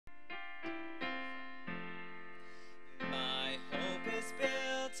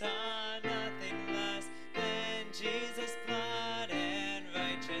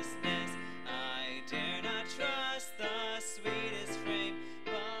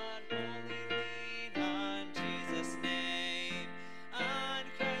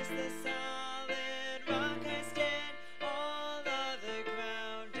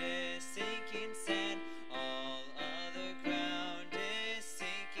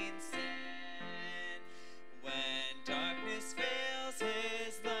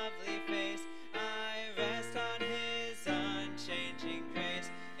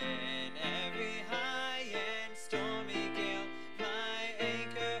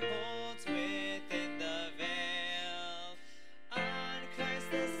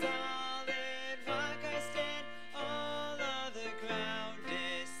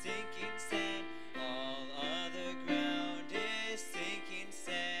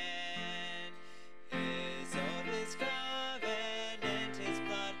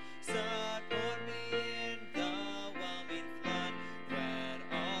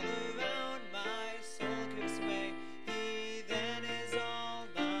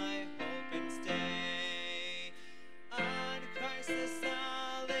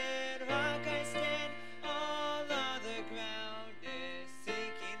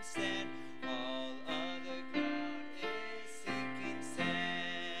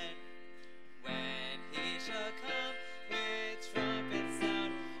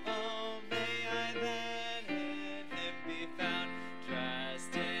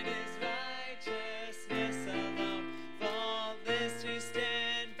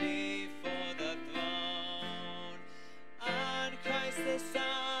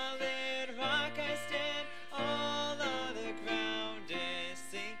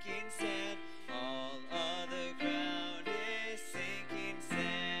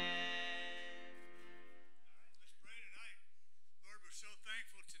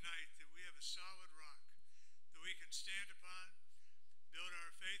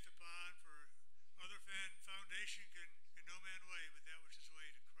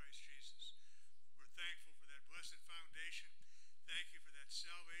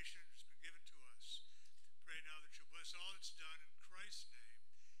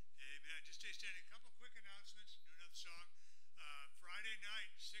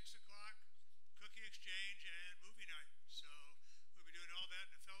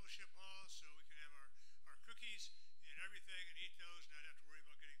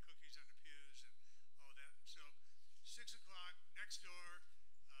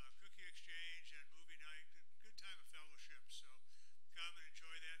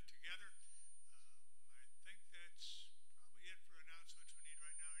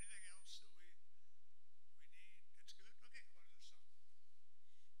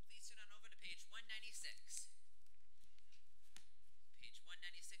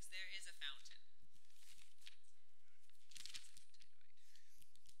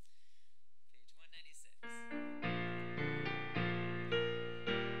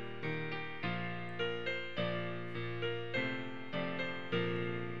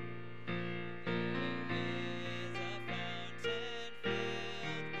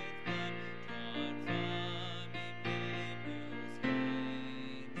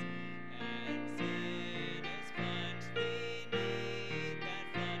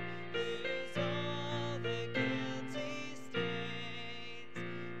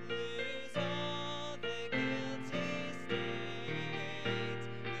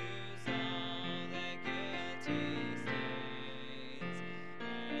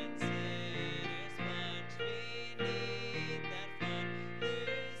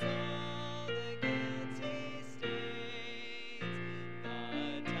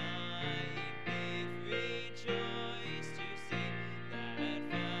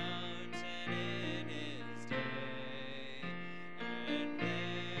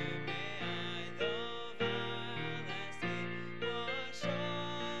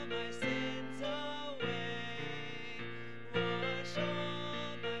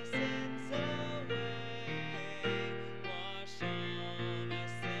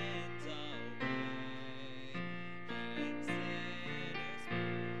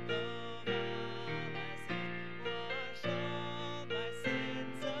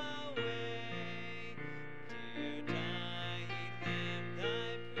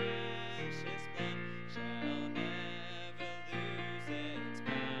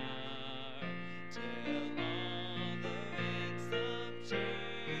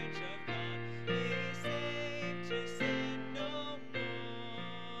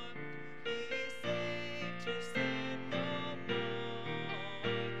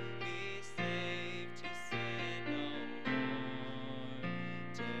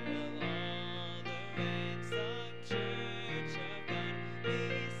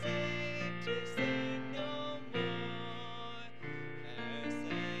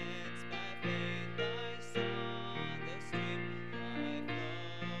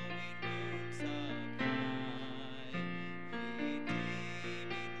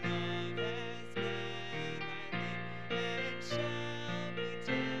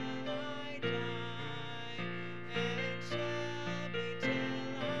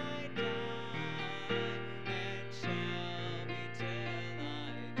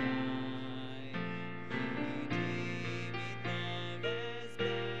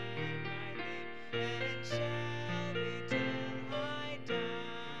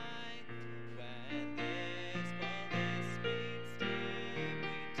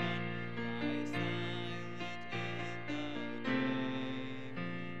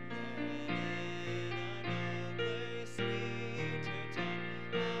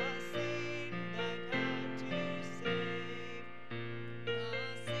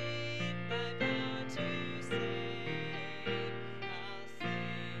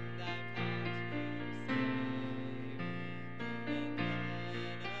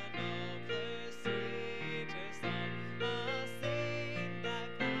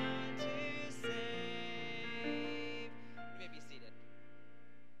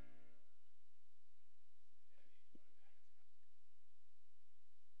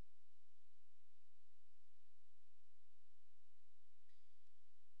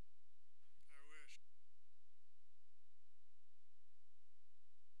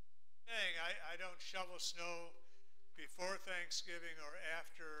I don't shovel snow before Thanksgiving or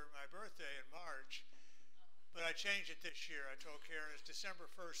after my birthday in March, but I changed it this year. I told Karen it's December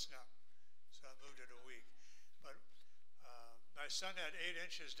 1st now, so I moved it a week. But my son had 8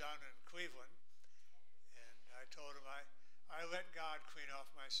 inches down in Cleveland, and I told him I let God clean off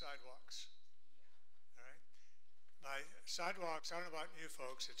my sidewalks. All right? My sidewalks, I don't know about you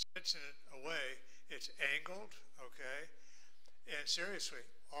folks, it sits in a way, it's angled, okay? And seriously,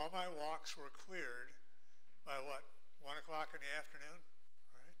 all my walks were cleared by what, 1 o'clock in the afternoon?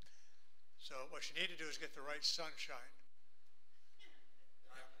 Right? So what you need to do is get the right sunshine.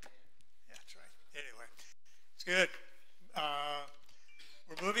 Yeah, that's right. Anyway, it's good.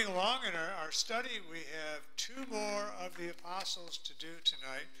 We're moving along in our study. We have 2 more of the apostles to do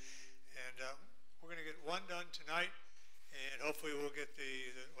tonight. And we're going to get one done tonight. And hopefully we'll get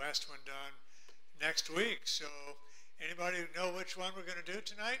the last one done next week. So anybody know which one we're going to do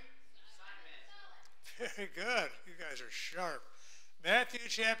tonight? Very good. You guys are sharp. Matthew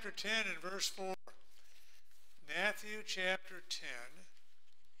chapter 10 and verse 4. Matthew chapter 10,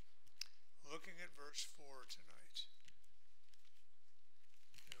 looking at verse 4 tonight.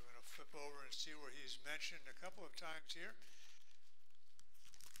 We're going to flip over and see where he's mentioned a couple of times here.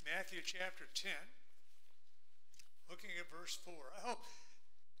 Matthew chapter 10, looking at verse 4. I hope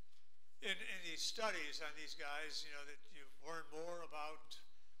in these studies on these guys, that you learn more about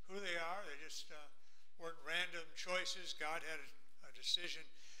who they are. They just weren't random choices. God had a decision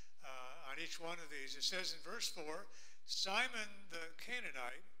on each one of these. It says in verse 4, Simon the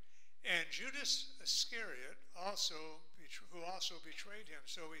Canaanite and Judas Iscariot who also betrayed him.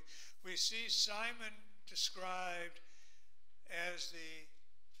 So we see Simon described as the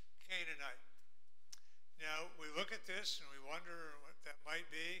Canaanite. Now, we look at this and we wonder what that might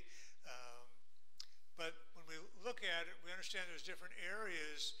be. But when we look at it, we understand there's different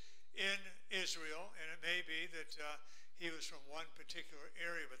areas in Israel, and it may be that he was from one particular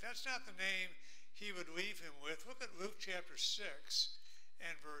area, but that's not the name he would leave him with. Look at Luke chapter 6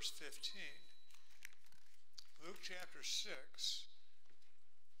 and verse 15. Luke chapter 6,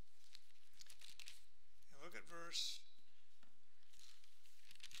 and look at verse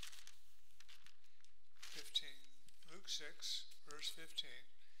 15. Luke 6, verse 15.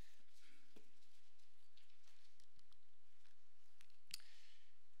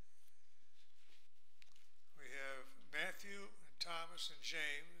 We have Matthew and Thomas and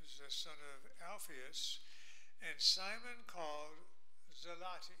James, the son of Alphaeus, and Simon called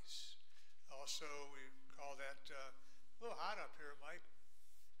Zealotes. Also, we call that a little hot up here, Mike.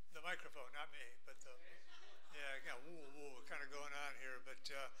 The microphone, not me, but woo kind of going on here. But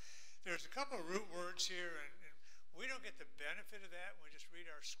there's a couple of root words here, and we don't get the benefit of that when we just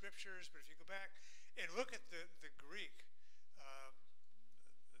read our scriptures. But if you go back and look at the Greek,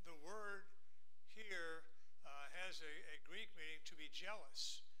 the word here has a Greek meaning to be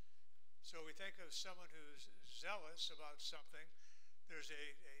jealous. So we think of someone who's zealous about something. There's a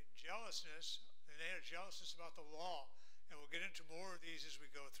jealousness, and they had a jealousness about the law. And we'll get into more of these as we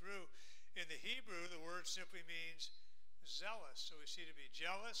go through. In the Hebrew, the word simply means zealous. So we see to be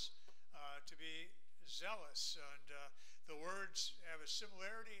jealous, to be zealous. And the words have a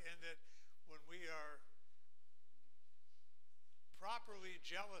similarity in that when we are properly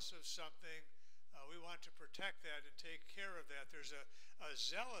jealous of something, we want to protect that and take care of that. There's a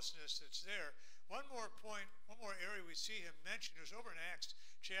zealousness that's there. One more point, one more area we see him mentioned is over in Acts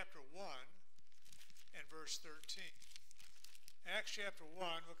chapter 1 and verse 13. Acts chapter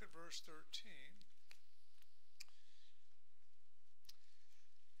 1, look at verse 13.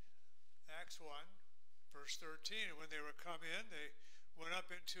 Acts 1, verse 13. And when they were come in, they went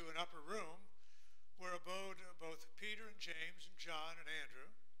up into an upper room where abode both Peter and James and John and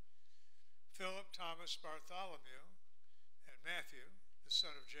Andrew, Philip, Thomas, Bartholomew, and Matthew, the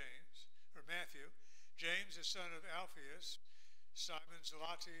son of James, or Matthew, James, the son of Alphaeus, Simon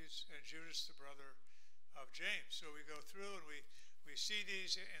Zealotes, and Judas, the brother of James. So we go through and we see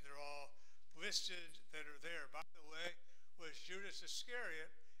these, and they're all listed that are there. By the way, was Judas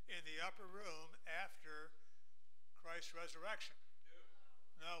Iscariot in the upper room after Christ's resurrection?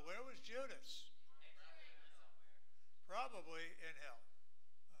 No, where was Judas? Probably in hell.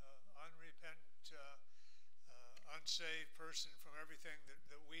 Unrepentant, unsaved person from everything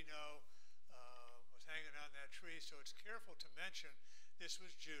that we know was hanging on that tree. So it's careful to mention this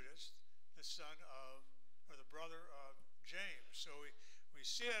was Judas, the son of, or the brother of James. So we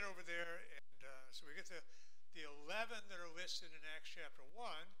see that over there, and so we get the 11 that are listed in Acts chapter 1,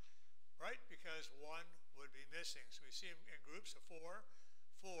 right? Because one would be missing. So we see them in groups of 4,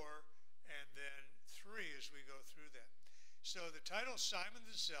 and then 3 as we go through that. So the title Simon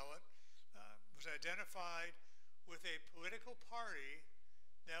the Zealot, was identified with a political party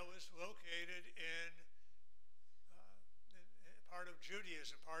that was located in part of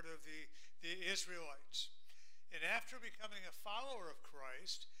Judaism, part of the Israelites. And after becoming a follower of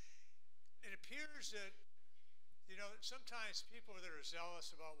Christ, it appears that, you know, sometimes people that are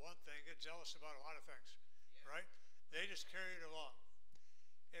zealous about one thing get zealous about a lot of things, right? They just carry it along.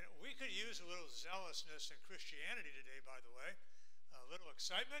 And we could use a little zealousness in Christianity today, by the way. A little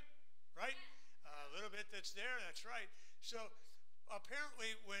excitement, right? A little bit that's there, that's right. So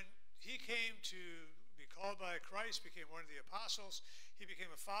apparently when he came to be called by Christ, became one of the apostles, he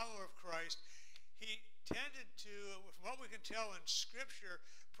became a follower of Christ, he tended to, from what we can tell in Scripture,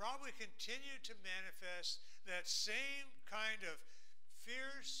 probably continued to manifest that same kind of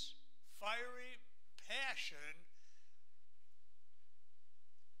fierce, fiery passion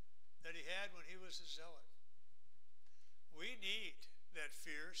that he had when he was a zealot. We need that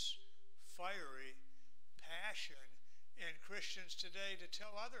fierce, fiery passion in Christians today to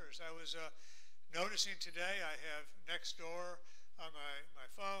tell others. I was noticing today, I have next door on my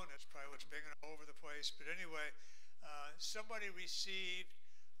phone, that's probably what's big and all over the place, but anyway, somebody received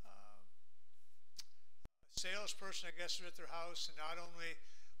a salesperson, I guess, was at their house, and not only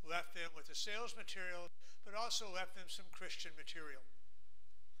left them with the sales material, but also left them some Christian material.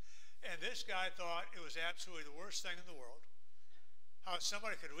 And this guy thought it was absolutely the worst thing in the world, how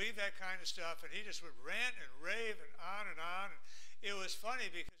somebody could leave that kind of stuff, and he just would rant and rave and on and on. And it was funny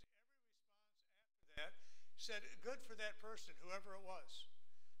because every response after that said, good for that person, whoever it was.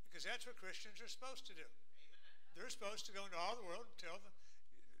 Because that's what Christians are supposed to do. Amen. They're supposed to go into all the world and tell them,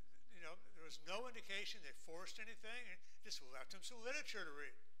 you know, there was no indication they forced anything, and just left them some literature to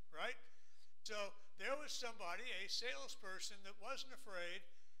read, right? So there was somebody, a salesperson, that wasn't afraid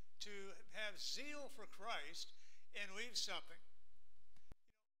to have zeal for Christ and leave something.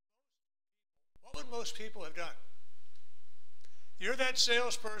 What would most people have done? You're that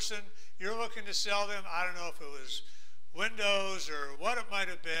salesperson, you're looking to sell them, I don't know if it was windows or what it might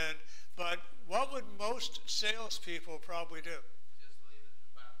have been, but what would most salespeople probably do? Just leave it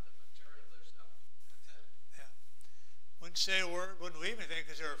about the material themselves. That's it. Yeah. Wouldn't say a word, wouldn't leave anything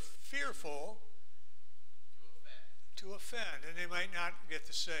because they're fearful to offend, and they might not get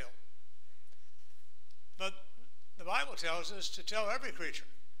the sale. But the Bible tells us to tell every creature,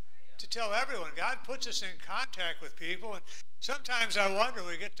 to tell everyone. God puts us in contact with people, and sometimes I wonder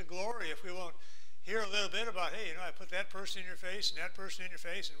when we get to glory if we won't hear a little bit about, hey, you know, I put that person in your face and that person in your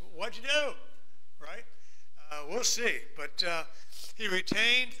face, and what'd you do, right? We'll see. But he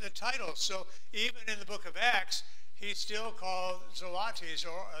retained the title, so even in the book of Acts, he's still called Zealotes,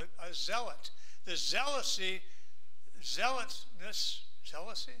 or a zealot. The zealousness,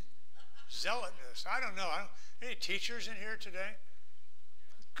 zealotness. I don't know. Any teachers in here today?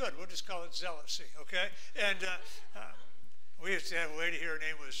 Good. We'll just call it zealousy, okay? And we used to have a lady here. Her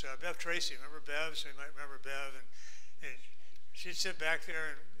name was Bev Tracy. Remember Bev? So you might remember Bev. And she'd sit back there,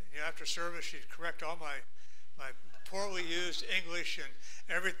 and you know, after service, she'd correct all my poorly used English and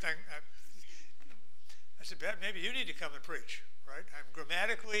everything. I said, Bev, maybe you need to come and preach, right? I'm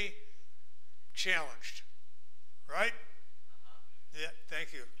grammatically challenged, right? Yeah,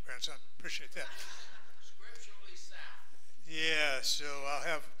 thank you, grandson. Appreciate that. Scripturally sound. Yeah, so I'll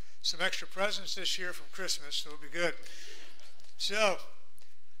have some extra presents this year from Christmas, so it'll be good. So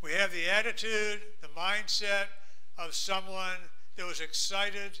we have the attitude, the mindset of someone that was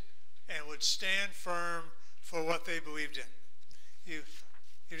excited and would stand firm for what they believed in. You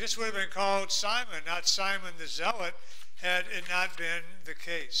just would have been called Simon, not Simon the Zealot, had it not been the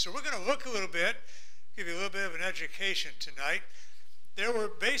case. So we're going to look a little bit, give you a little bit of an education tonight. There were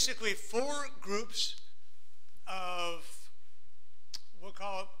basically four groups of, we'll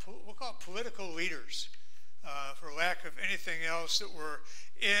call it political leaders, for lack of anything else, that were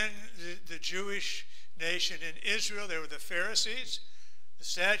in the Jewish nation in Israel. There were the Pharisees, the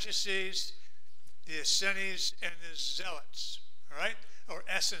Sadducees, the Essenes, and the Zealots, all right? Or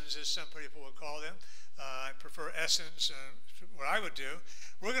Essenes, as some people would call them. I prefer Essenes, what I would do.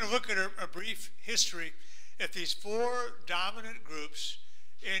 We're going to look at a brief history at these four dominant groups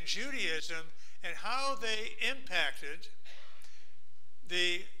in Judaism and how they impacted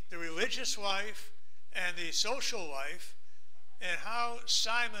the religious life and the social life, and how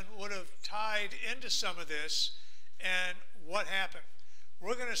Simon would have tied into some of this and what happened.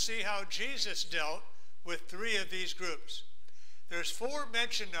 We're going to see how Jesus dealt with three of these groups. There's four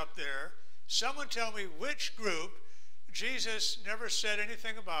mentioned up there. Someone tell me which group Jesus never said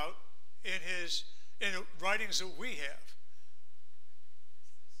anything about in the writings that we have.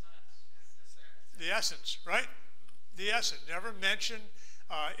 The essence, right? The essence. Never mentioned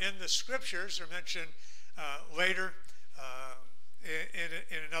in the scriptures. They're mentioned later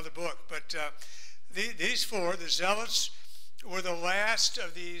in another book. But these four, the Zealots, were the last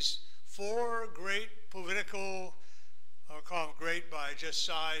of these four great political, I'll call them great by just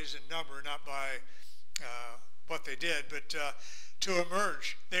size and number, not by what they did, but to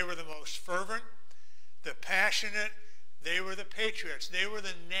emerge. They were the most fervent, the passionate. They were the patriots. They were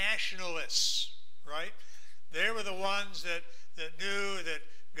the nationalists, right? They were the ones that knew that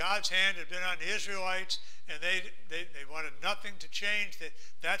God's hand had been on the Israelites, and they wanted nothing to change.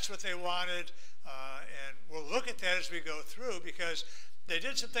 That's what they wanted. And we'll look at that as we go through, because they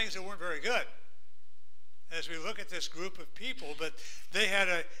did some things that weren't very good as we look at this group of people, but they had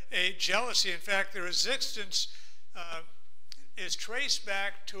a jealousy. In fact, their resistance is traced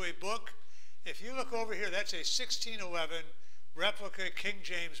back to a book. If you look over here, that's a 1611 replica King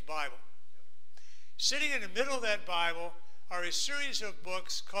James Bible. Sitting in the middle of that Bible are a series of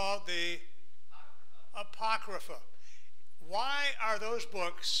books called the Apocrypha. Why are those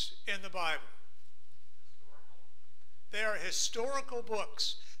books in the Bible? They are historical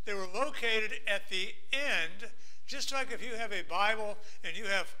books. They were located at the end, just like if you have a Bible and you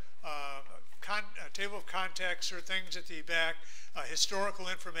have a table of contents or things at the back, historical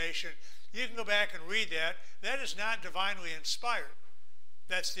information. You can go back and read that. That is not divinely inspired.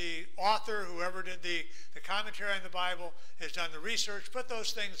 That's the author, whoever did the commentary on the Bible, has done the research, put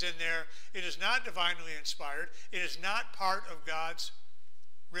those things in there. It is not divinely inspired. It is not part of God's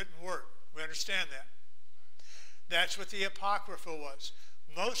written word. We understand that. That's what the Apocrypha was.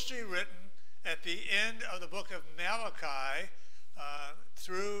 Mostly written at the end of the book of Malachi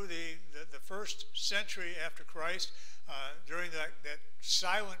through the first century after Christ, during that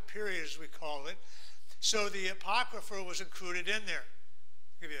silent period, as we call it. So the Apocrypha was included in there.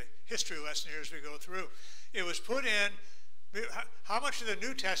 I'll give you a history lesson here as we go through. It was put in. How much of the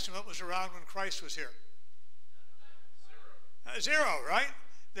New Testament was around when Christ was here? Zero, right?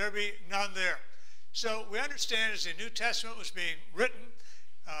 There'd be none there. So we understand as the New Testament was being written,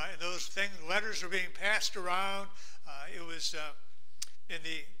 and those things, letters were being passed around. It was in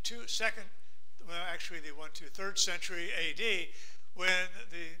the 3rd century A.D. when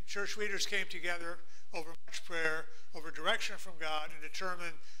the church leaders came together over much prayer, over direction from God, and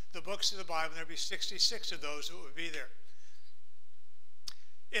determined the books of the Bible. There'd be 66 of those that would be there.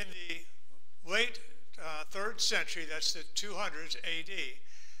 In the late 3rd century, that's the 200s A.D.,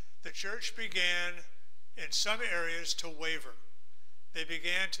 the church began in some areas to waver. They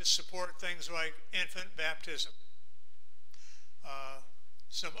began to support things like infant baptism.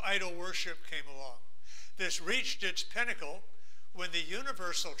 Some idol worship came along. This reached its pinnacle when the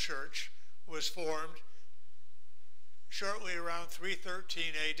Universal Church was formed shortly around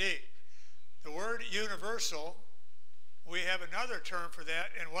 313 AD. The word universal, we have another term for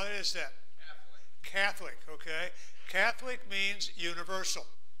that, and what is that? Catholic, okay? Catholic means universal.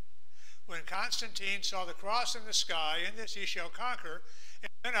 When Constantine saw the cross in the sky, in this he shall conquer, and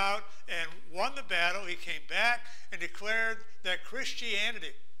went out and won the battle, he came back and declared that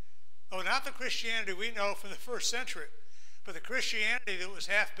Christianity, not the Christianity we know from the 1st century, but the Christianity that was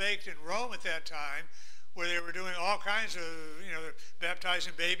half-baked in Rome at that time, where they were doing all kinds of,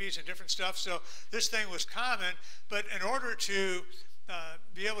 baptizing babies and different stuff. So this thing was common, but in order to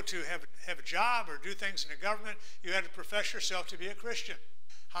be able to have a job or do things in the government, you had to profess yourself to be a Christian.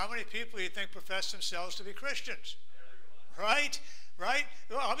 How many people do you think profess themselves to be Christians? Right? Right?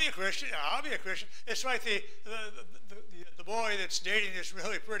 Well, I'll be a Christian. I'll be a Christian. It's like the boy that's dating this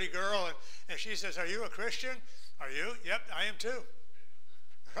really pretty girl, and she says, "Are you a Christian?" "Are you?" "Yep, I am too."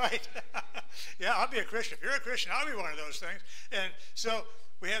 Right? Yeah, I'll be a Christian. If you're a Christian, I'll be one of those things. And so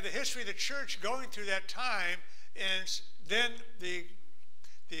we have the history of the church going through that time, and then the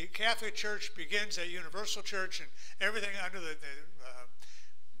Catholic Church begins, a universal church, and everything under the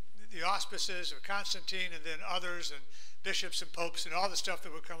auspices of Constantine, and then others, and bishops and popes, and all the stuff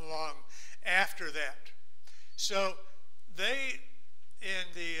that would come along after that. So they,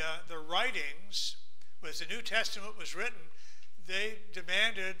 in the writings, as the New Testament was written, they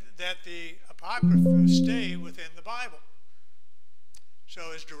demanded that the Apocrypha stay within the Bible.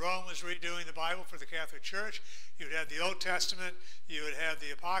 So as Jerome was redoing the Bible for the Catholic Church, you would have the Old Testament, you would have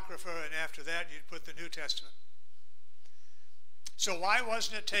the Apocrypha, and after that you'd put the New Testament. So why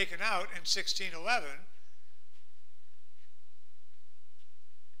wasn't it taken out in 1611?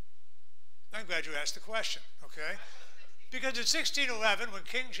 I'm glad you asked the question, okay? Because in 1611, when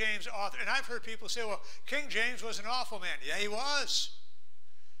King James authored, and I've heard people say, well, King James was an awful man. Yeah, he was.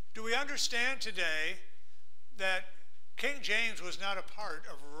 Do we understand today that King James was not a part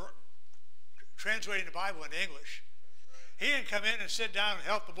of translating the Bible into English? He didn't come in and sit down and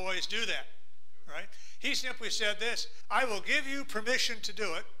help the boys do that, right? He simply said this: I will give you permission to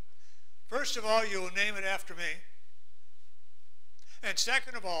do it. First of all, you will name it after me. And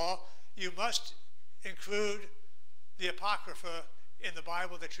second of all, you must include the Apocrypha in the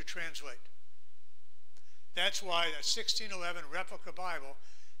Bible that you translate. That's why the 1611 replica Bible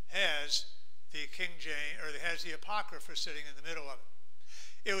has the King James, or has the Apocrypha sitting in the middle of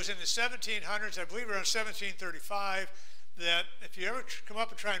it. It was in the 1700s, I believe around 1735, that if you ever come up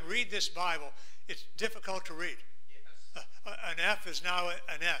and try and read this Bible, it's difficult to read. Yes. An F is now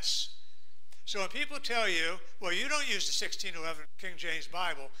an S. So when people tell you, well, you don't use the 1611 King James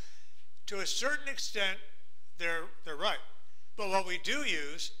Bible, to a certain extent, they're right. But what we do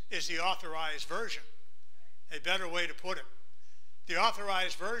use is the authorized version, a better way to put it. The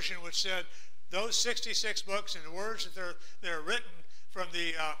authorized version, which said those 66 books and the words that they're written from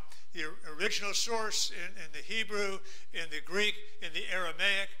the original source in the Hebrew, in the Greek, in the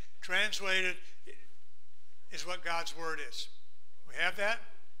Aramaic, translated, is what God's word is. We have that?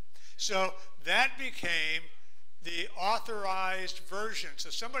 So that became the authorized version. So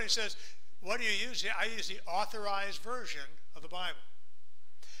somebody says, what do you use? I use the authorized version of the Bible.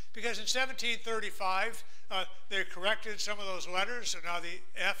 Because in 1735, they corrected some of those letters, so now the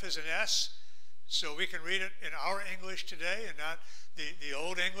F is an S, so we can read it in our English today and not the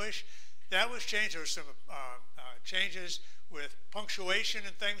old English. That was changed. There were some changes with punctuation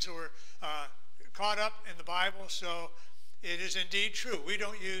and things that were caught up in the Bible, so it is indeed true. We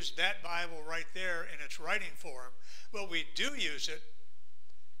don't use that Bible right there in its writing form, but we do use it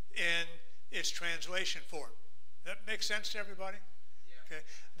in its translation form. That makes sense to everybody? Yeah. Okay.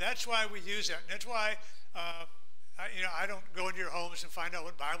 That's why we use that. And that's why I don't go into your homes and find out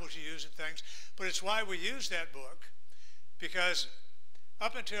what Bibles you use and things, but it's why we use that book, because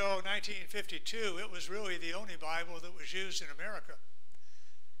up until 1952, it was really the only Bible that was used in America.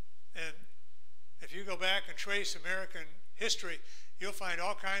 And if you go back and trace American history, you'll find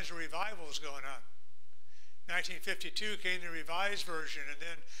all kinds of revivals going on. 1952 came the Revised Version, and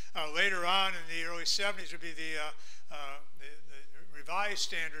then later on in the early 70s would be the Revised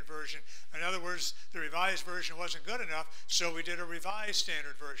Standard Version. In other words, the Revised Version wasn't good enough, so we did a Revised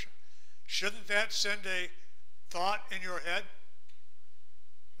Standard Version. Shouldn't that send a thought in your head?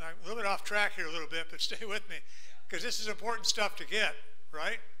 I'm a little bit off track here a little bit, but stay with me, because this is important stuff to get,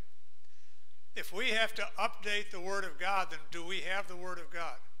 right? If we have to update the Word of God, then do we have the Word of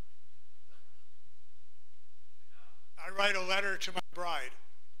God? I write a letter to my bride,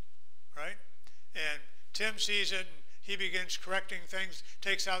 right? And Tim sees it, and he begins correcting things,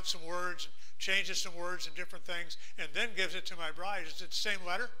 takes out some words, changes some words and different things, and then gives it to my bride. Is it the same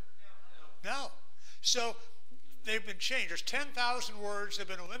letter? No. So they've been changed. There's 10,000 words that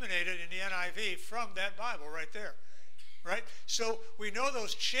have been eliminated in the NIV from that Bible right there, right? So we know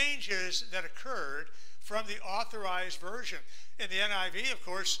those changes that occurred from the authorized version. In the NIV, of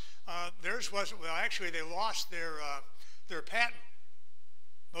course, theirs wasn't, well, actually they lost their patent.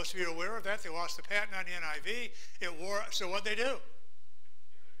 Most of you are aware of that. They lost the patent on the NIV. So what'd they do?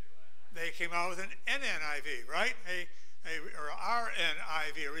 They came out with an NNIV, right? Or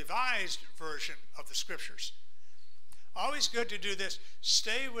RNIV, a revised version of the scriptures. Always good to do this.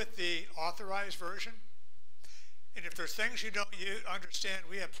 Stay with the authorized version. And if there's things you don't understand,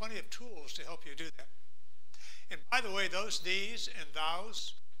 we have plenty of tools to help you do that. And by the way, those these and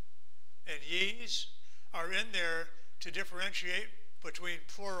thous and ye's are in there to differentiate between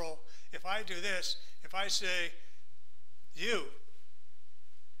plural. If I do this, if I say you,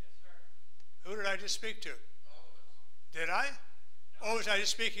 Yes, sir. who did I just speak to? All of us. Did I? No. Or was I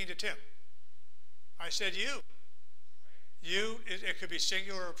just speaking to Tim? I said you. You, it could be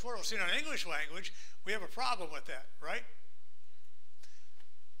singular or plural. See, in our English language, we have a problem with that, right?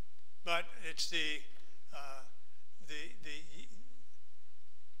 But it's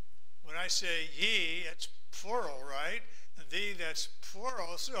when I say ye, it's plural, right? And thee, that's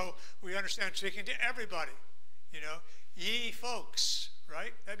plural. So we understand speaking to everybody, you know. Ye folks,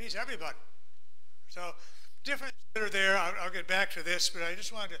 right? That means everybody. So differences that are there. I'll get back to this, but I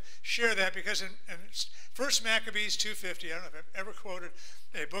just wanted to share that because in 1 Maccabees 2:50, I don't know if I've ever quoted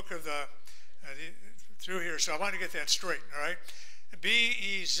a book of through here, so I want to get that straight, all right? Be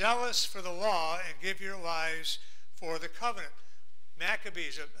ye zealous for the law and give your lives for the covenant.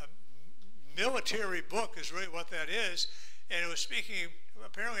 Maccabees, a military book is really what that is, and it was speaking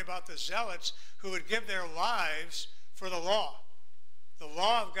apparently about the zealots who would give their lives for the law. The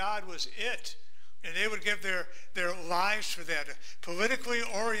law of God was it, and they would give their lives for that. A politically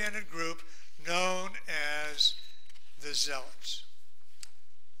oriented group known as the Zealots.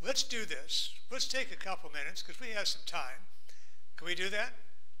 Let's do this. Let's take a couple minutes because we have some time. Can we do that?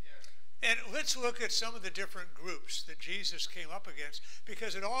 And let's look at some of the different groups that Jesus came up against,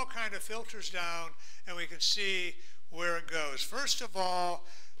 because it all kind of filters down and we can see where it goes. First of all,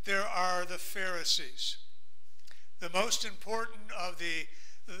 there are the Pharisees. The most important of the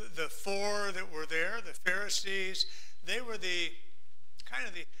four that were there, the Pharisees, they were the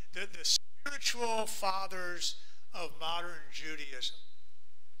spiritual fathers of modern Judaism.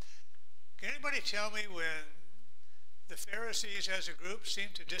 Can anybody tell me when the Pharisees as a group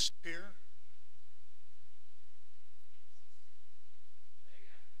seemed to disappear?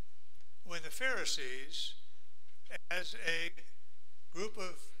 When the Pharisees as a group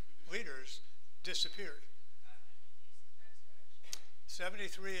of leaders disappeared.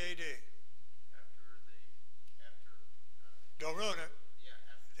 73 AD. Don't ruin it.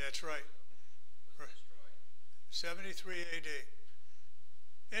 That's right. 73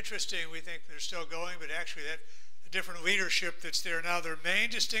 AD. Interesting, we think they're still going, but actually that different leadership that's there now, their main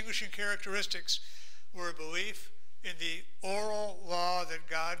distinguishing characteristics were a belief in the oral law that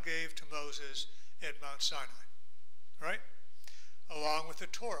God gave to Moses at Mount Sinai, right? Along with the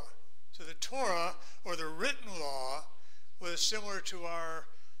Torah. So the Torah, or the written law, was similar to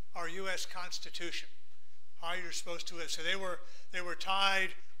our U.S. Constitution, how you're supposed to live. So they were tied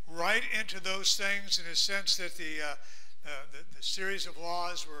right into those things in a sense that the series of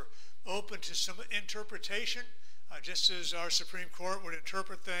laws were open to some interpretation, just as our Supreme Court would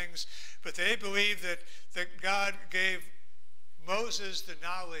interpret things. But they believed that God gave Moses the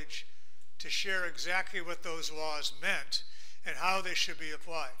knowledge to share exactly what those laws meant and how they should be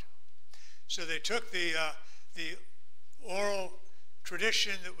applied. So they took the oral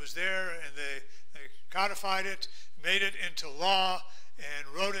tradition that was there and they codified it, made it into law, and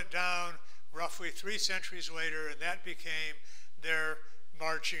wrote it down roughly 3 centuries later, and that became their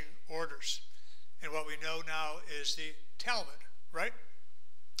marching orders. And what we know now is the Talmud, right?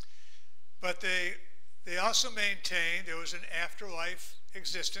 But they also maintained there was an afterlife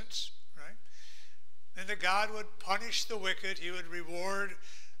existence, right? And that God would punish the wicked, he would reward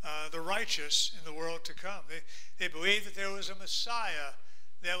the righteous in the world to come. They believed that there was a Messiah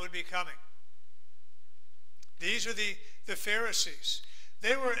that would be coming. These are the Pharisees.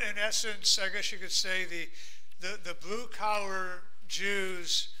 They were, in essence, I guess you could say, the blue-collar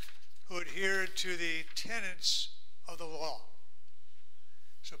Jews who adhered to the tenets of the law.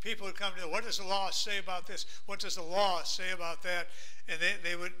 So people would come to, what does the law say about this? What does the law say about that? And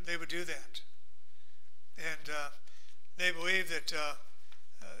they would do that. And they believed that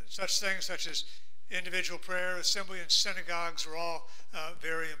such things such as individual prayer, assembly, and synagogues were all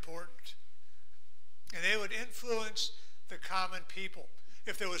very important. And they would influence the common people.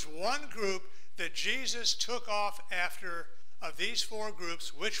 If there was one group that Jesus took off after of these 4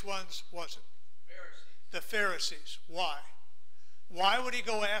 groups, which ones was it? Pharisees. The Pharisees. Why? Why would he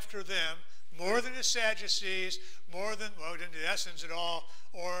go after them more than the Sadducees, more than, well, in the essence at all,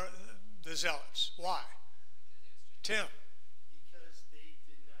 or the Zealots? Why? Tim. Because they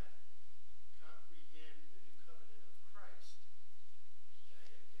did not comprehend the new covenant of Christ.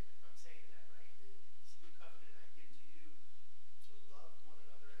 If I'm saying that right, this new covenant I give to you to love one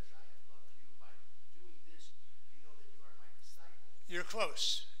another as I have loved you. By doing this, you know that you are my disciples. You're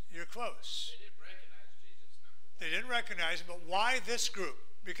close. You're close. They didn't recognize Jesus, number one. They didn't recognize him, but why this group?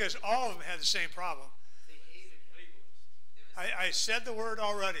 Because all of them had the same problem. They hated him. I said the word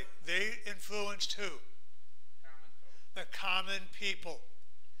already. They influenced who? The common people.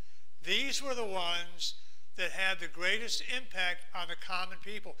 These were the ones that had the greatest impact on the common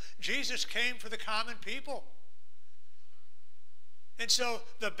people. Jesus came for the common people. And so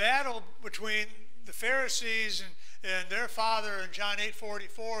the battle between the Pharisees and their father in John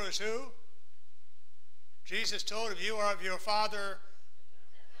 8:44 is who? Jesus told him, you are of your father,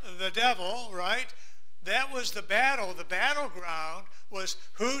 the devil, right? That was the battle. The battleground was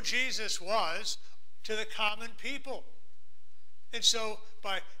who Jesus was to the common people. And so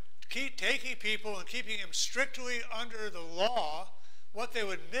by taking people and keeping them strictly under the law, what they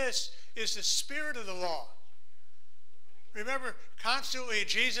would miss is the spirit of the law. Remember, constantly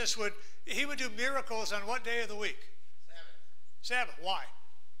Jesus would do miracles on what day of the week? Sabbath. Why?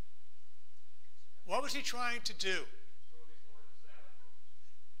 What was he trying to do?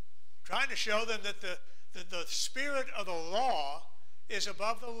 Trying to show them that the spirit of the law is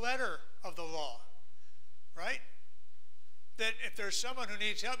above the letter of the law, right? That if there's someone who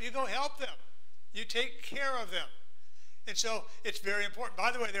needs help, you go help them. You take care of them. And so it's very important.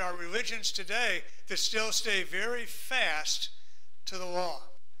 By the way, there are religions today that still stay very fast to the law.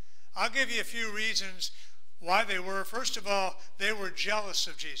 I'll give you a few reasons why they were. First of all, they were jealous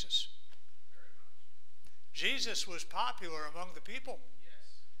of Jesus. Jesus was popular among the people.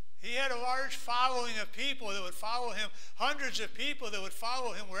 He had a large following of people that would follow him, hundreds of people that would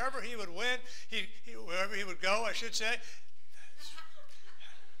follow him wherever he would wherever he would go, I should say.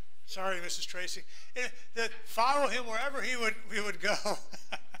 Sorry, Mrs. Tracy. That follow him wherever he would go.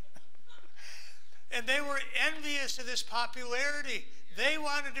 And they were envious of this popularity. They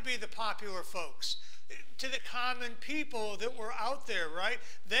wanted to be the popular folks. To the common people that were out there, right?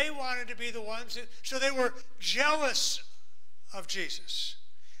 They wanted to be the ones so they were jealous of Jesus.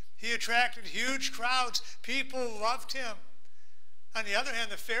 He attracted huge crowds. People loved him. On the other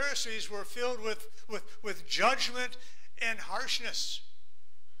hand, the Pharisees were filled with judgment and harshness,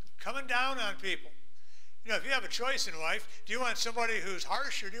 coming down on people. You know, if you have a choice in life, do you want somebody who's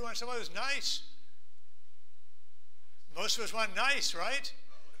harsh or do you want somebody who's nice? Most of us want nice, right?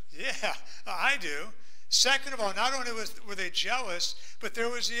 Yeah, I do. Second of all, not only were they jealous, but there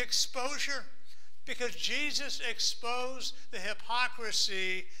was the exposure, because Jesus exposed the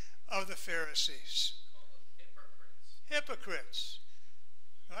hypocrisy of the Pharisees. Hypocrites.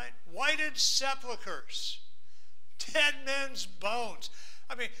 Right? Whited sepulchres. Dead men's bones.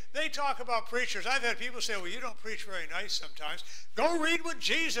 I mean, they talk about preachers. I've had people say, well, you don't preach very nice sometimes. Go read what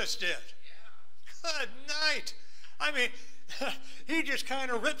Jesus did. Yeah. Good night. I mean, he just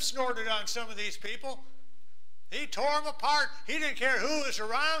kind of rip-snorted on some of these people. He tore them apart. He didn't care who was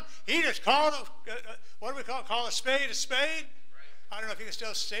around. He just called, what do we call it? Call a spade a spade? Right. I don't know if you can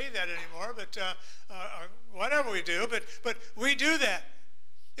still say that anymore, but whatever we do, but we do that.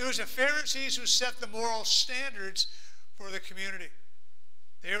 It was the Pharisees who set the moral standards for the community.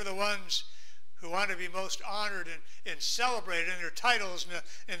 They were the ones who wanted to be most honored and celebrated in their titles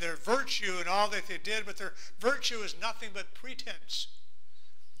and their virtue and all that they did, but their virtue is nothing but pretense.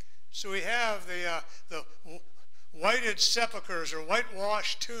 So we have the whited sepulchres or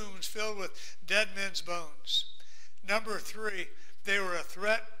whitewashed tombs filled with dead men's bones. Number 3, they were a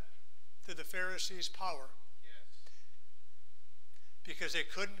threat to the Pharisees' power. Yes. Because they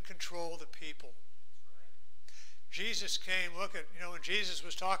couldn't control the people. Right. Jesus came, look at, when Jesus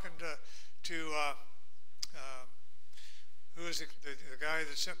was talking to who is the guy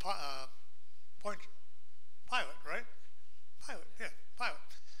that sent Pilate, right? Pilate, yeah, Pilate.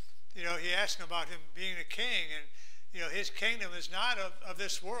 He asked him about him being a king, and his kingdom is not of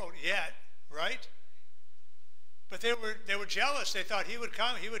this world yet, right? But they were jealous. They thought he would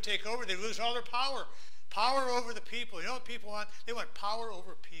come, he would take over, they'd lose all their power over the people. You know what people want? They want power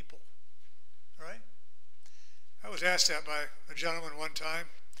over people, right? I was asked that by a gentleman one time,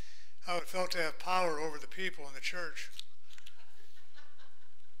 how it felt to have power over the people in the church.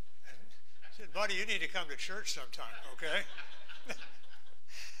 I said, buddy, you need to come to church sometime, okay?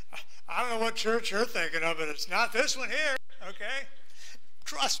 I don't know what church you're thinking of, but it's not this one here, okay?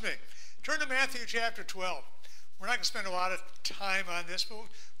 Trust me. Turn to Matthew chapter 12. We're not going to spend a lot of time on this, but we'll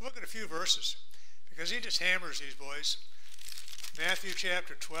look at a few verses, because he just hammers these boys. Matthew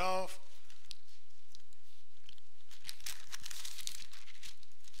chapter 12.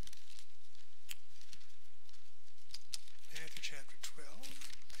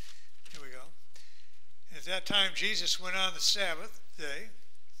 At that time, Jesus went on the Sabbath day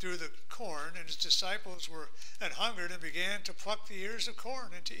through the corn, and his disciples had hungered and began to pluck the ears of corn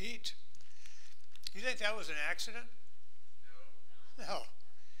and to eat. You think that was an accident? No.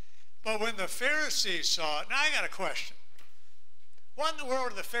 But when the Pharisees saw it, now I got a question. What in the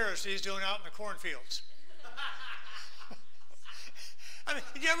world are the Pharisees doing out in the cornfields? I mean,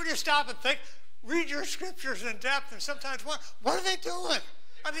 did you ever just stop and think, read your scriptures in depth, and sometimes what are they doing?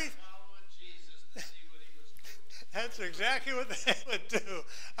 I mean, that's exactly what they would do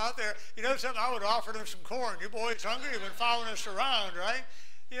out there. Something, I would offer them some corn. You boys hungry? You've been following us around, right?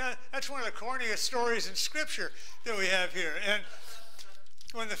 That's one of the corniest stories in Scripture that we have here. And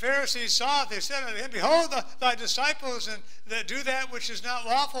when the Pharisees saw it, they said unto him, behold, thy disciples and that do that which is not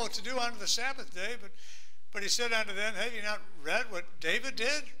lawful to do unto the Sabbath day. But he said unto them, have you not read what David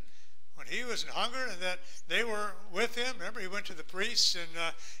did when he was in hunger, and that they were with him? Remember, he went to the priests,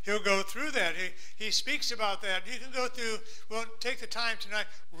 and he'll go through that. He speaks about that. You can go through, well, take the time tonight,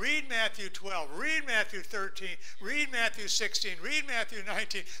 read Matthew 12, read Matthew 13, read Matthew 16, read Matthew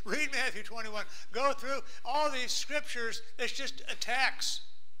 19, read Matthew 21. Go through all these scriptures. It's just attacks.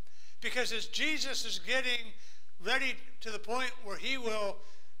 Because as Jesus is getting ready to the point where he will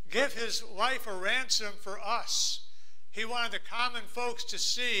give his life a ransom for us, he wanted the common folks to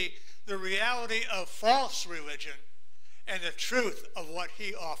see the reality of false religion and the truth of what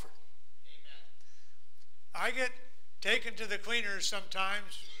he offered. Amen. I get taken to the cleaners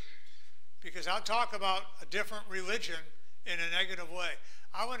sometimes because I'll talk about a different religion in a negative way.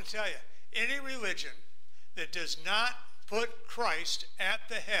 I want to tell you, any religion that does not put Christ at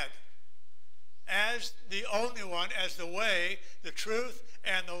the head as the only one, as the way, the truth,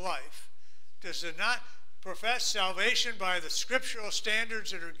 and the life, does not profess salvation by the scriptural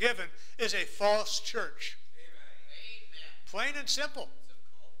standards that are given, is a false church. Amen. Plain and simple.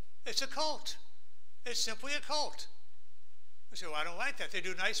 It's a cult. It's simply a cult. You say, well, I don't like that. They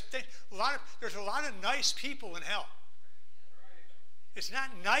do nice things. There's a lot of nice people in hell. It's not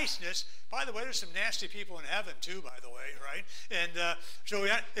niceness. By the way, there's some nasty people in heaven too, by the way, right? And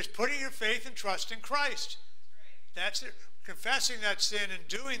it's putting your faith and trust in Christ. That's it. Confessing that sin and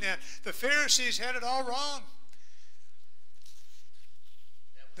doing that. The Pharisees had it all wrong.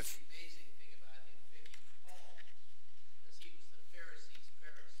 That was the amazing thing about him picking Paul, because he was the Pharisees'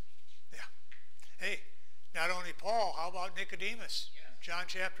 Pharisee. Yeah. Hey, not only Paul, how about Nicodemus? Yes. John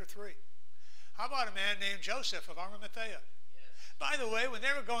chapter 3. How about a man named Joseph of Arimathea? By the way, when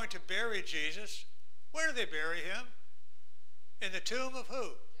they were going to bury Jesus, where did they bury him? In the tomb of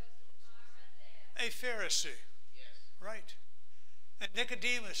who? A Pharisee. Yes. Right. And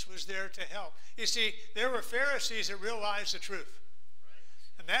Nicodemus was there to help. You see, there were Pharisees that realized the truth.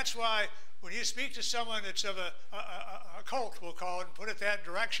 Right. And that's why when you speak to someone that's of a cult, we'll call it, and put it that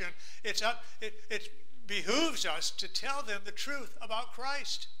direction, it behooves us to tell them the truth about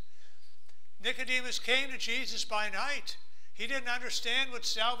Christ. Nicodemus came to Jesus by night. He didn't understand what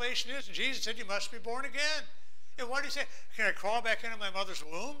salvation is. And Jesus said, you must be born again. And what did he say? Can I crawl back into my mother's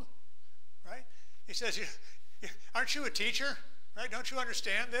womb? Right? He says, aren't you a teacher? Right? Don't you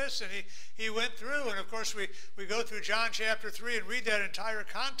understand this? And he went through. And, of course, we go through John chapter 3 and read that entire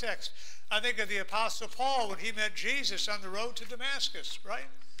context. I think of the Apostle Paul when he met Jesus on the road to Damascus. Right?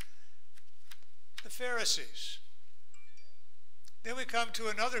 The Pharisees. Then we come to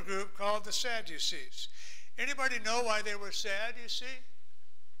another group called the Sadducees. Anybody know why they were sad, you see?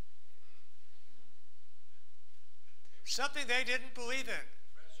 Something they didn't believe in.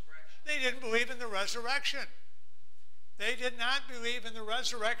 Resurrection. They didn't believe in the resurrection. They did not believe in the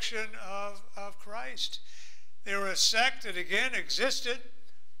resurrection of Christ. They were a sect that, again, existed.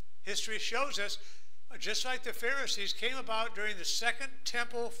 History shows us, just like the Pharisees, came about during the Second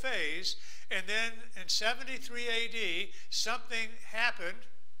Temple phase, and then in 73 AD, something happened.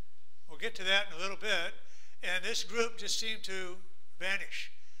 We'll get to that in a little bit. And this group just seemed to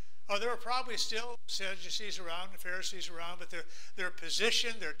vanish. Oh, there were probably still Sadducees around, the Pharisees around, but their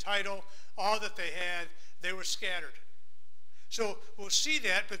position, their title, all that they had, they were scattered. So we'll see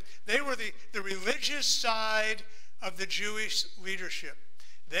that, but they were the religious side of the Jewish leadership.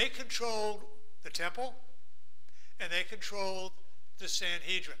 They controlled the temple, and they controlled the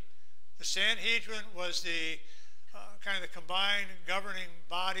Sanhedrin. The Sanhedrin was the kind of the combined governing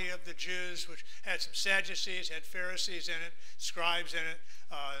body of the Jews, which had some Sadducees, had Pharisees in it, scribes in it.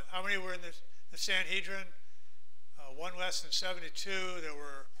 How many were in the Sanhedrin? One less than 72. There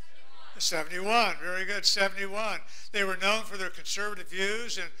were 71. Very good, 71. They were known for their conservative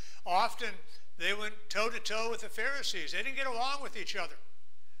views, and often they went toe-to-toe with the Pharisees. They didn't get along with each other.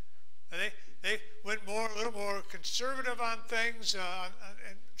 They went a little more conservative on things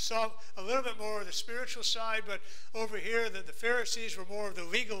and saw a little bit more of the spiritual side, but over here the Pharisees were more of the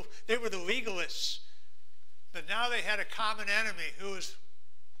legal, they were the legalists. But now they had a common enemy, who was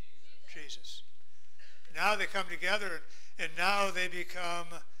Jesus. Now they come together, and now they become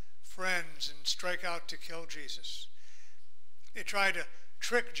friends and strike out to kill Jesus. They try to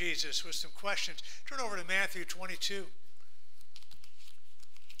trick Jesus with some questions. Turn over to Matthew 22.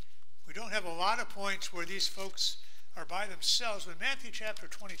 We don't have a lot of points where these folks are by themselves, but Matthew chapter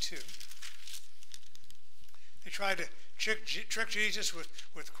 22, they try to trick Jesus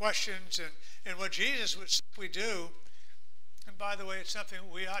with questions, and what Jesus would simply do, and by the way, it's something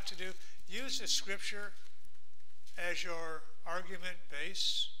we ought to do, use the scripture as your argument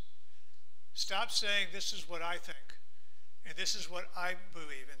base. Stop saying this is what I think, and this is what I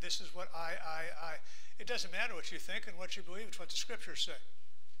believe, and this is what I. It doesn't matter what you think and what you believe, it's what the scriptures say.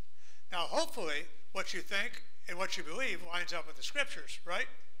 Now, hopefully, what you think and what you believe lines up with the scriptures, right?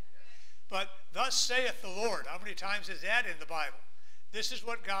 But thus saith the Lord. How many times is that in the Bible? This is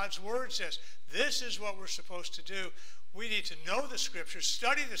what God's word says. This is what we're supposed to do. We need to know the scriptures,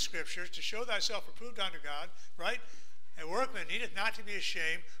 study the scriptures, to show thyself approved unto God, right? A workman needeth not to be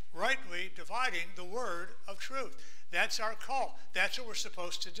ashamed, rightly dividing the word of truth. That's our call. That's what we're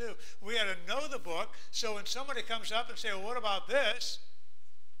supposed to do. We got to know the book, so when somebody comes up and say, well, what about this?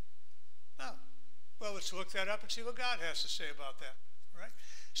 Oh, well, let's look that up and see what God has to say about that, right?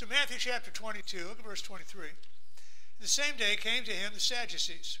 So Matthew chapter 22, look at verse 23. The same day came to him the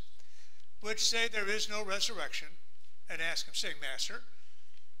Sadducees, which say there is no resurrection, and asked him, saying, Master,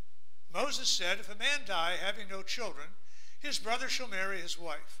 Moses said, if a man die having no children, his brother shall marry his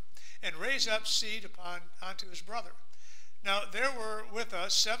wife, and raise up seed unto his brother. Now there were with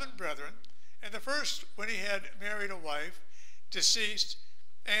us 7 brethren, and the first, when he had married a wife, deceased,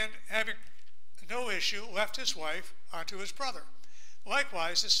 and having no issue, left his wife unto his brother.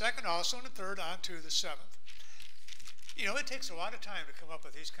 Likewise, the second also, and the third unto the 7th. You know, it takes a lot of time to come up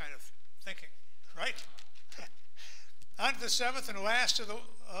with these kind of thinking, right? Unto the 7th and last of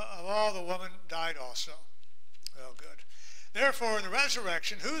all, the woman died also. Well, good. Therefore, in the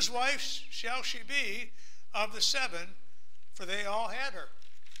resurrection, whose wife shall she be of the 7? For they all had her.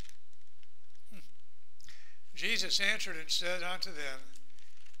 Jesus answered and said unto them,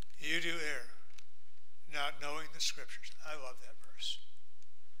 you do err, not knowing the Scriptures. I love that verse.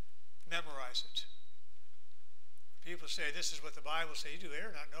 Memorize it. People say this is what the Bible says. You do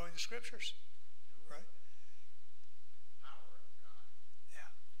err, not knowing the Scriptures. Right? Power of God.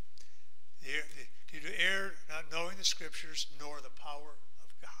 Yeah. You do err, not knowing the Scriptures, nor the power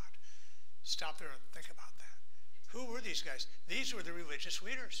of God. Stop there and think about that. Who were these guys? These were the religious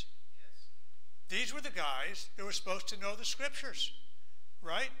leaders. Yes. These were the guys that were supposed to know the Scriptures,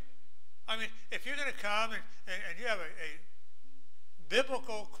 right? I mean, if you're going to come and you have a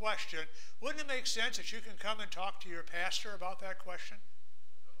biblical question, wouldn't it make sense that you can come and talk to your pastor about that question?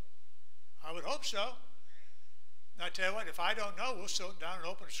 I would hope so. And I tell you what, if I don't know, we'll sit down and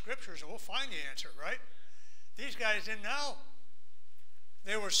open the Scriptures and we'll find the answer, right? These guys didn't know.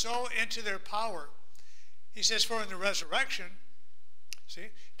 They were so into their power. He says, for in the resurrection, see,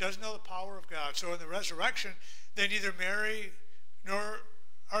 doesn't know the power of God. So in the resurrection, they neither marry nor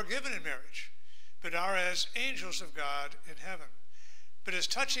are given in marriage, but are as angels of God in heaven. But as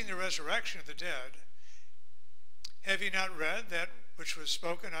touching the resurrection of the dead, have ye not read that which was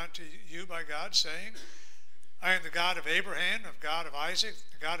spoken unto you by God, saying, I am the God of Abraham, of God of Isaac,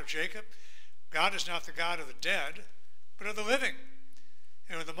 the God of Jacob. God is not the God of the dead, but of the living.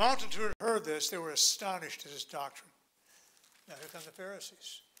 And when the multitude heard this, they were astonished at his doctrine. Now here come the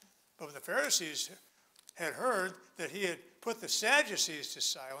Pharisees. But when the Pharisees had heard that he had put the Sadducees to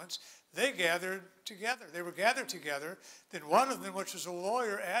silence, they gathered together. They were gathered together. Then one of them, which was a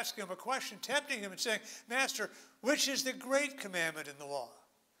lawyer, asked him a question, tempting him and saying, Master, which is the great commandment in the law?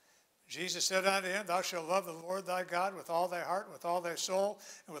 Jesus said unto him, Thou shalt love the Lord thy God with all thy heart, with all thy soul,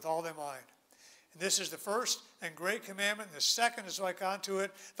 and with all thy mind. And this is the first and great commandment, and the second is like unto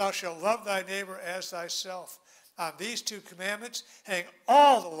it, Thou shalt love thy neighbor as thyself. On these 2 commandments hang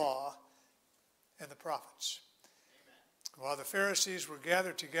all the law and the prophets. Amen. While the Pharisees were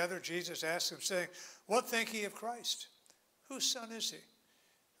gathered together, Jesus asked them, saying, What think ye of Christ? Whose son is he?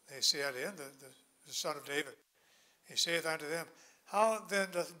 They say unto him, the son of David. He saith unto them, How then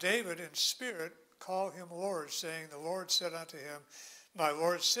doth David in spirit call him Lord, saying, The Lord said unto him, My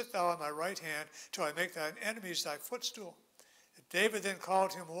Lord, sit thou on my right hand, till I make thine enemies thy footstool. If David then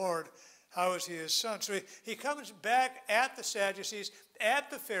called him Lord, how is he his son? So he comes back at the Sadducees,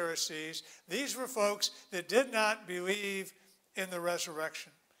 at the Pharisees. These were folks that did not believe in the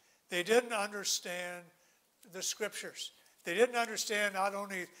resurrection. They didn't understand the Scriptures. They didn't understand not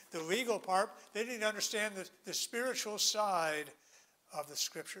only the legal part, they didn't understand the spiritual side of the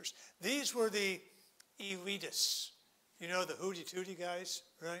Scriptures. These were the elitists. You know, the hooty-tooty guys,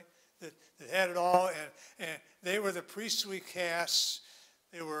 right? That had it all, and they were the priestly castes.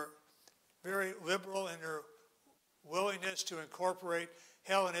 They were very liberal in their willingness to incorporate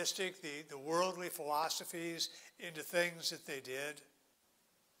Hellenistic, the worldly philosophies into things that they did.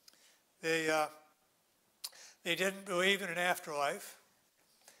 They didn't believe in an afterlife.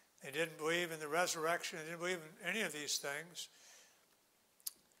 They didn't believe in the resurrection. They didn't believe in any of these things.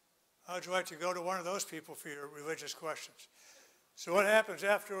 How would you like to go to one of those people for your religious questions? So what happens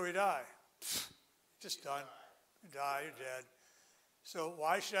after we die? Just done. You die, you're dead. So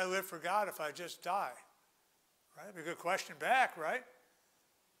why should I live for God if I just die? Right? That'd be a good question back, right?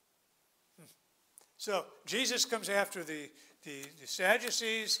 So Jesus comes after the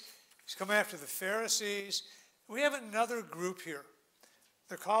Sadducees. He's coming after the Pharisees. We have another group here.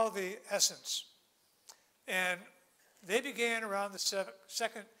 They're called the Essens. And they began around the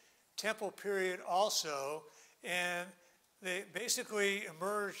Second Temple period also, and they basically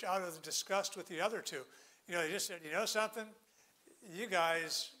emerged out of the disgust with the other 2. You know, they just said, you know something? You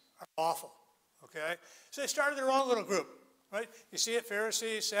guys are awful, okay? So they started their own little group, right? You see it,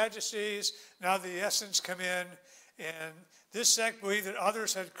 Pharisees, Sadducees, now the Essens come in, and this sect believed that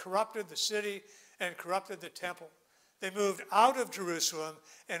others had corrupted the city and corrupted the temple. They moved out of Jerusalem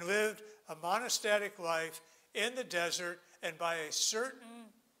and lived a monastic life in the desert and by a certain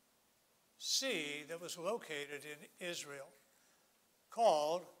sea that was located in Israel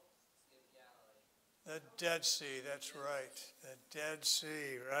called The Dead Sea, that's right. The Dead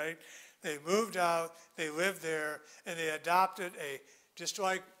Sea, right? They moved out, they lived there, and they adopted just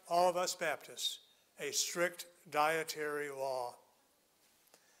like all of us Baptists, a strict dietary law.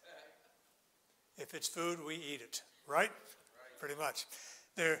 If it's food, we eat it, right? Pretty much.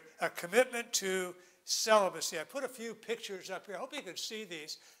 They're a commitment to celibacy. I put a few pictures up here. I hope you can see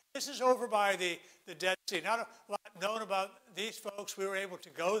these. This is over by the Dead Sea. Not a lot known about these folks. We were able to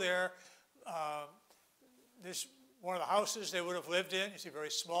go there. This one of the houses they would have lived in. You see,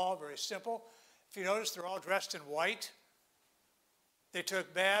 very small, very simple. If you notice, they're all dressed in white. They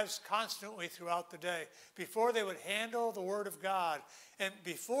took baths constantly throughout the day before they would handle the Word of God. And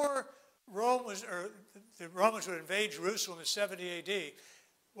before the Romans would invade Jerusalem in 70 A.D.,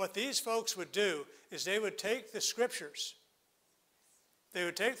 what these folks would do is they would take the Scriptures, they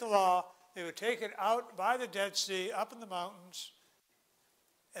would take the law, they would take it out by the Dead Sea, up in the mountains,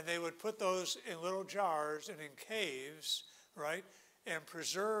 and they would put those in little jars and in caves, right, and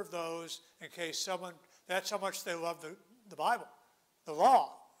preserve those in case someone, that's how much they loved the Bible, the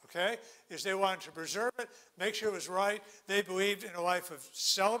law, okay, is they wanted to preserve it, make sure it was right. They believed in a life of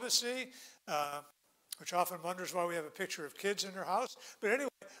celibacy, which often wonders why we have a picture of kids in their house. But anyway,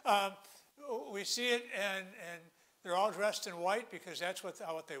 we see it, and they're all dressed in white because that's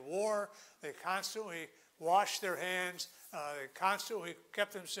what they wore. They constantly washed their hands. They constantly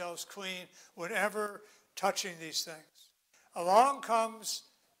kept themselves clean whenever touching these things. Along comes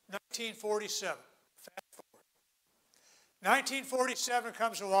 1947. Fast forward. 1947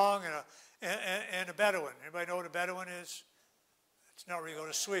 comes along, and a Bedouin. Anybody know what a Bedouin is? It's not where you go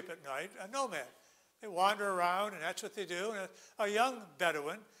to sleep at night. A nomad. They wander around, and that's what they do. And a young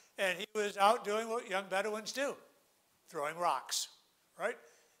Bedouin, and he was out doing what young Bedouins do, throwing rocks, right?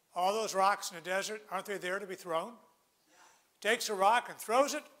 All those rocks in the desert, aren't they there to be thrown? Takes a rock and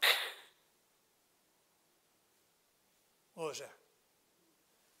throws it. What was that?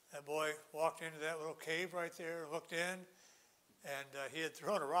 That boy walked into that little cave right there, looked in, and he had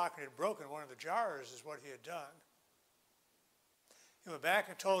thrown a rock and had broken one of the jars is what he had done. He went back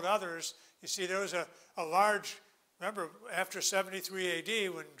and told others. You see, there was a large, remember, after 73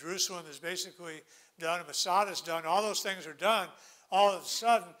 AD, when Jerusalem is basically done and Masada is done, all those things are done, all of a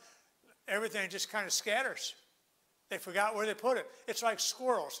sudden, everything just kind of scatters. They forgot where they put it. It's like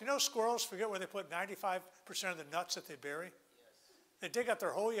squirrels. You know squirrels forget where they put 95% of the nuts that they bury? Yes. They dig up their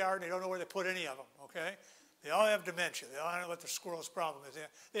whole yard and they don't know where they put any of them, okay? They all have dementia. They all know what the squirrel's problem is.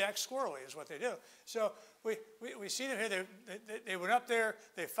 They act squirrely is what they do. So we see them here. They went up there,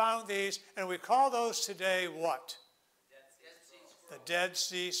 they found these, and we call those today what? The Dead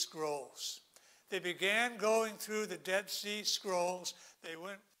Sea Scrolls. They began going through the Dead Sea Scrolls. They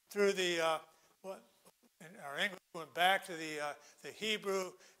went through in our English went back to the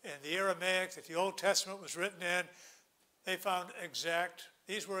Hebrew and the Aramaic that the Old Testament was written in. They found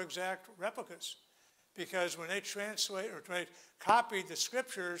these were exact replicas. Because when they copied the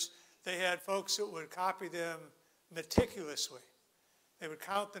Scriptures, they had folks that would copy them meticulously. They would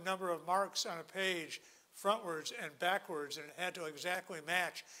count the number of marks on a page frontwards and backwards, and it had to exactly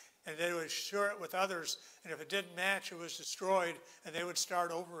match. And they would share it with others, and if it didn't match, it was destroyed, and they would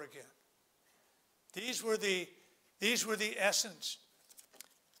start over again. These were the essence.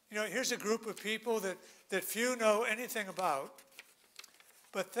 You know, here's a group of people that few know anything about,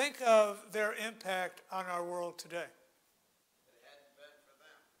 but think of their impact on our world today. It hadn't been for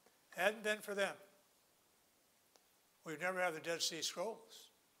them. Hadn't been for them. We'd never have the Dead Sea Scrolls.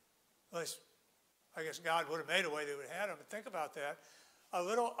 At least, I guess God would have made a way they would have had them, but think about that. A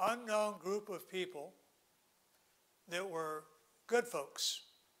little unknown group of people that were good folks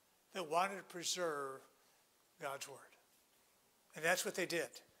that wanted to preserve God's Word. And that's what they did.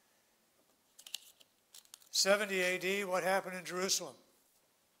 70 AD, what happened in Jerusalem?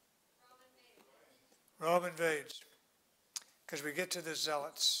 Rome invades. Because we get to the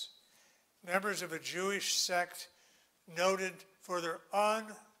Zealots. Members of a Jewish sect noted for their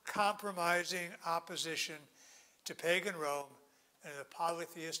uncompromising opposition to pagan Rome and the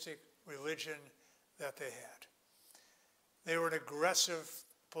polytheistic religion that they had. They were an aggressive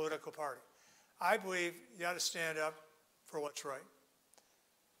political party. I believe you ought to stand up for what's right.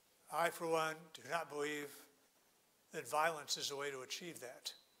 I, for one, do not believe that violence is the way to achieve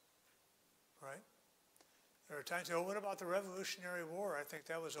that. Right? There are times, what about the Revolutionary War? I think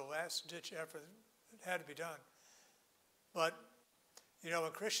that was a last-ditch effort that had to be done. But,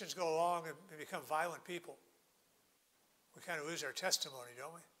 when Christians go along and become violent people, we kind of lose our testimony,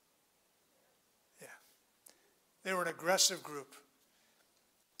 don't we? Yeah. They were an aggressive group.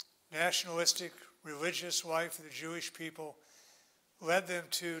 Nationalistic, religious life of the Jewish people led them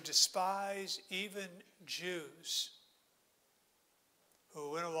to despise even Jews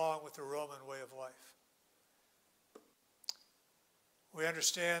who went along with the Roman way of life. We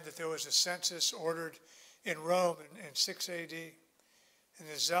understand that there was a census ordered in Rome in 6 AD, and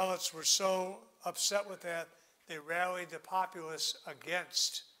the Zealots were so upset with that, they rallied the populace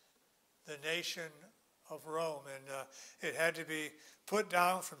against the nation of Rome, and it had to be put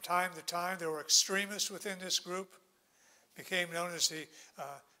down from time to time. There were extremists within this group, became known as the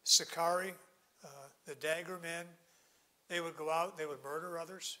Sicarii, the dagger men. They would go out, they would murder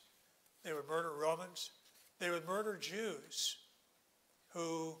others, they would murder Romans, they would murder Jews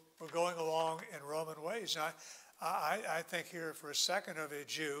who were going along in Roman ways. Now, I think here for a second of a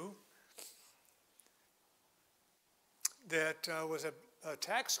Jew that was a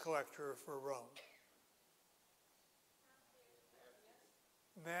tax collector for Rome.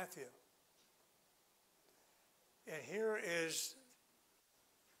 Matthew. And here is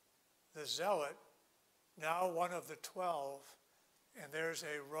the Zealot, now one of the 12, and there's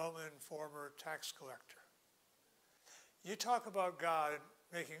a Roman former tax collector. You talk about God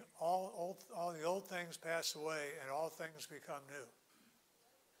making all the old things pass away and all things become new.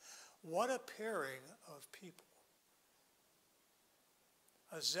 What a pairing of people.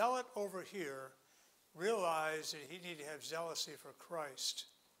 A zealot over here realized that he needed to have zealousy for Christ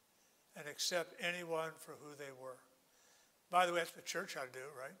and accept anyone for who they were. By the way, that's what the church ought to do,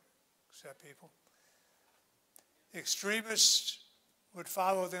 right? Accept people. The extremists would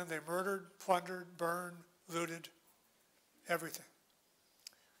follow them. They murdered, plundered, burned, looted, everything.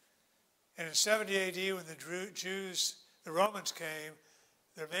 And in 70 AD, when the Romans came,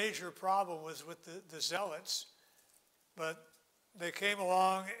 their major problem was with the Zealots, but they came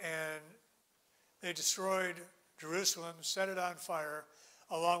along and they destroyed Jerusalem, set it on fire,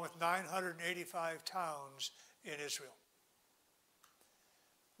 along with 985 towns in Israel.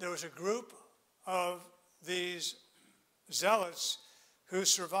 There was a group of these zealots who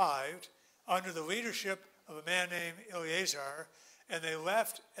survived under the leadership of a man named Eleazar, and they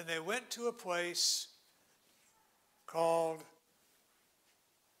left and they went to a place called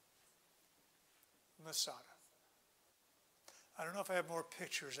Masada. I don't know if I have more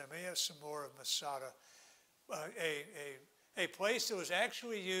pictures. I may have some more of Masada. A place that was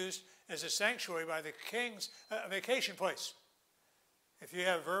actually used as a sanctuary by the kings, a vacation place. If you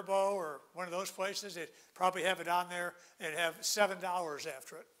have Verbo or one of those places, they'd probably have it on there and have $7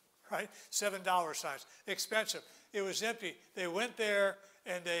 after it, right? $7 signs. Expensive. It was empty. They went there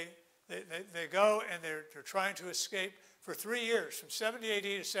and they go and they're trying to escape for 3 years. From 70 AD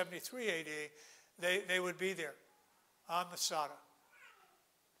to 73 AD, they would be there on Masada.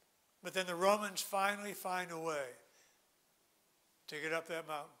 But then the Romans finally find a way to get up that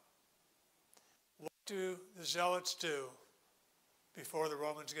mountain. What do the Zealots do before the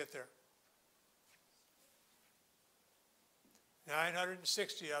Romans get there?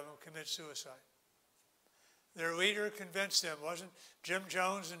 960 of them commit suicide. Their leader convinced them, wasn't Jim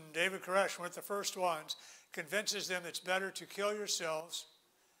Jones and David Koresh weren't the first ones, convinces them it's better to kill yourselves,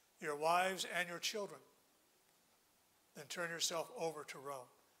 your wives, and your children than turn yourself over to Rome.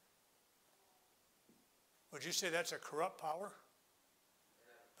 Would you say that's a corrupt power?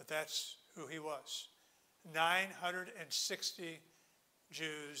 But that's who he was. 960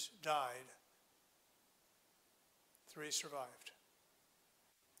 Jews died. 3 survived.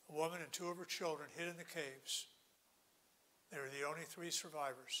 A woman and 2 of her children hid in the caves. They were the only 3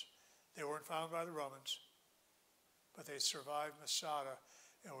 survivors. They weren't found by the Romans, but they survived Masada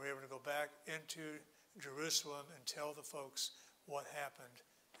and were able to go back into Jerusalem and tell the folks what happened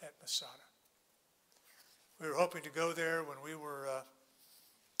at Masada. We were hoping to go there when we were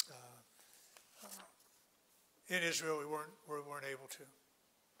in Israel. We weren't able to.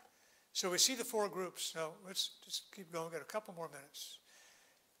 So we see the 4 groups. Now let's just keep going. We've got a couple more minutes.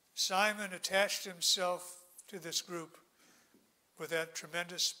 Simon attached himself to this group with that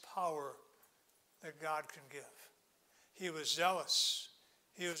tremendous power that God can give. He was zealous.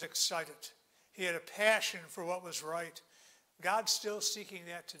 He was excited. He had a passion for what was right. God's still seeking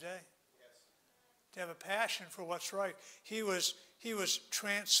that today. To have a passion for what's right. He was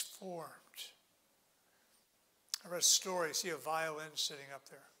transformed. I read a story. I see a violin sitting up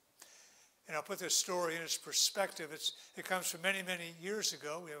there. And I'll put this story in its perspective. It comes from many, many years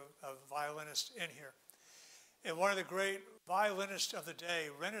ago. We have a violinist in here. And one of the great violinists of the day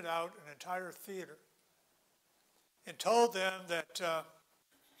rented out an entire theater and told them that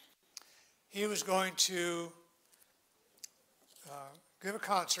he was going to give a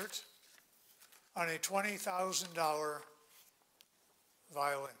concert on a $20,000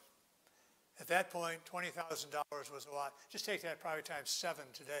 violin. At that point, $20,000 was a lot. Just take that probably times 7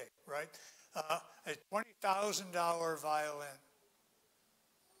 today, right? A $20,000 violin.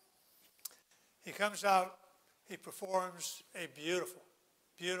 He comes out, he performs a beautiful,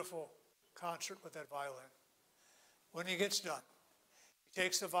 beautiful concert with that violin. When he gets done, he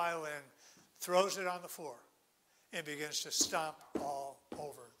takes the violin, throws it on the floor, and begins to stomp all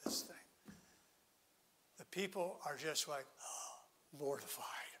over this thing. The people are just like, mortified.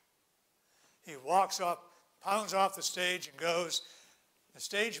 He walks up, pounds off the stage and goes. The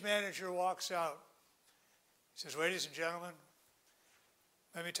stage manager walks out. He says, ladies and gentlemen,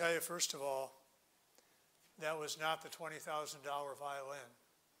 let me tell you first of all, that was not the $20,000 violin.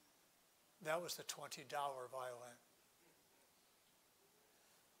 That was the $20 violin.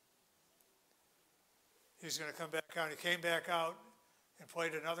 He's going to come back out. He came back out and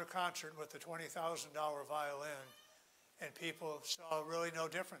played another concert with the $20,000 violin, and people saw really no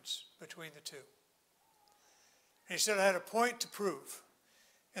difference between the two. And he said, I had a point to prove,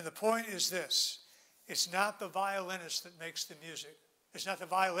 and the point is this. It's not the violinist that makes the music. It's not the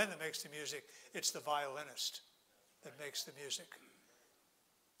violin that makes the music. It's the violinist that makes the music.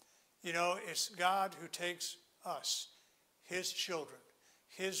 You know, it's God who takes us, his children,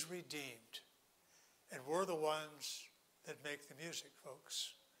 his redeemed, and we're the ones that make the music,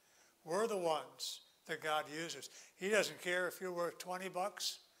 folks. We're the ones that God uses. He doesn't care if you're worth $20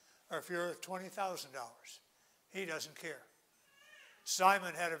 or if you're worth $20,000. He doesn't care.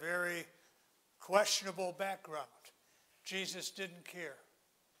 Simon had a very questionable background. Jesus didn't care.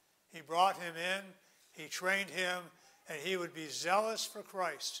 He brought him in, he trained him, and he would be zealous for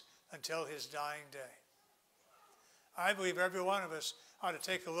Christ until his dying day. I believe every one of us ought to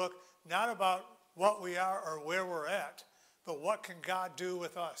take a look, not about what we are or where we're at, but what can God do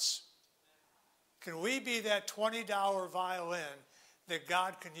with us? Can we be that $20 violin that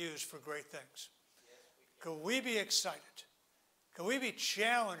God can use for great things? Can we be excited? Can we be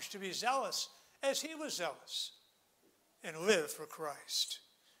challenged to be zealous as he was zealous and live for Christ?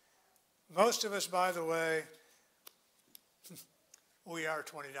 Most of us, by the way, we are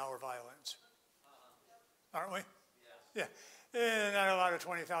 $20 violins. Aren't we? Yeah. Not a lot of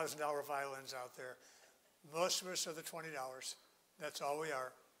 $20,000 violins out there. Most of us are the $20. That's all we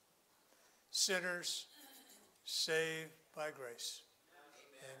are. Sinners saved by grace.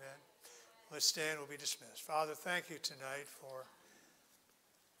 Amen. Let's stand. We'll be dismissed. Father, thank you tonight for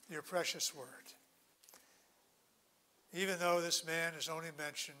your precious word. Even though this man is only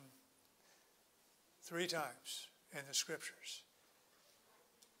mentioned 3 times in the scriptures,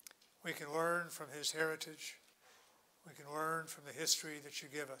 we can learn from his heritage. We can learn from the history that you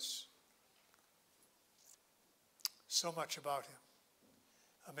give us. So much about him.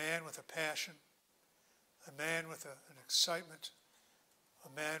 A man with a passion, a man with an excitement,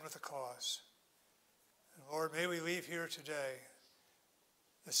 a man with a cause. And Lord, may we leave here today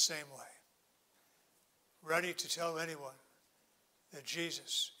the same way, ready to tell anyone that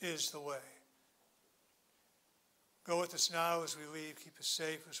Jesus is the way. Go with us now as we leave. Keep us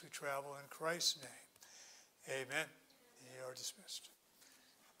safe as we travel. In Christ's name, amen. You are dismissed.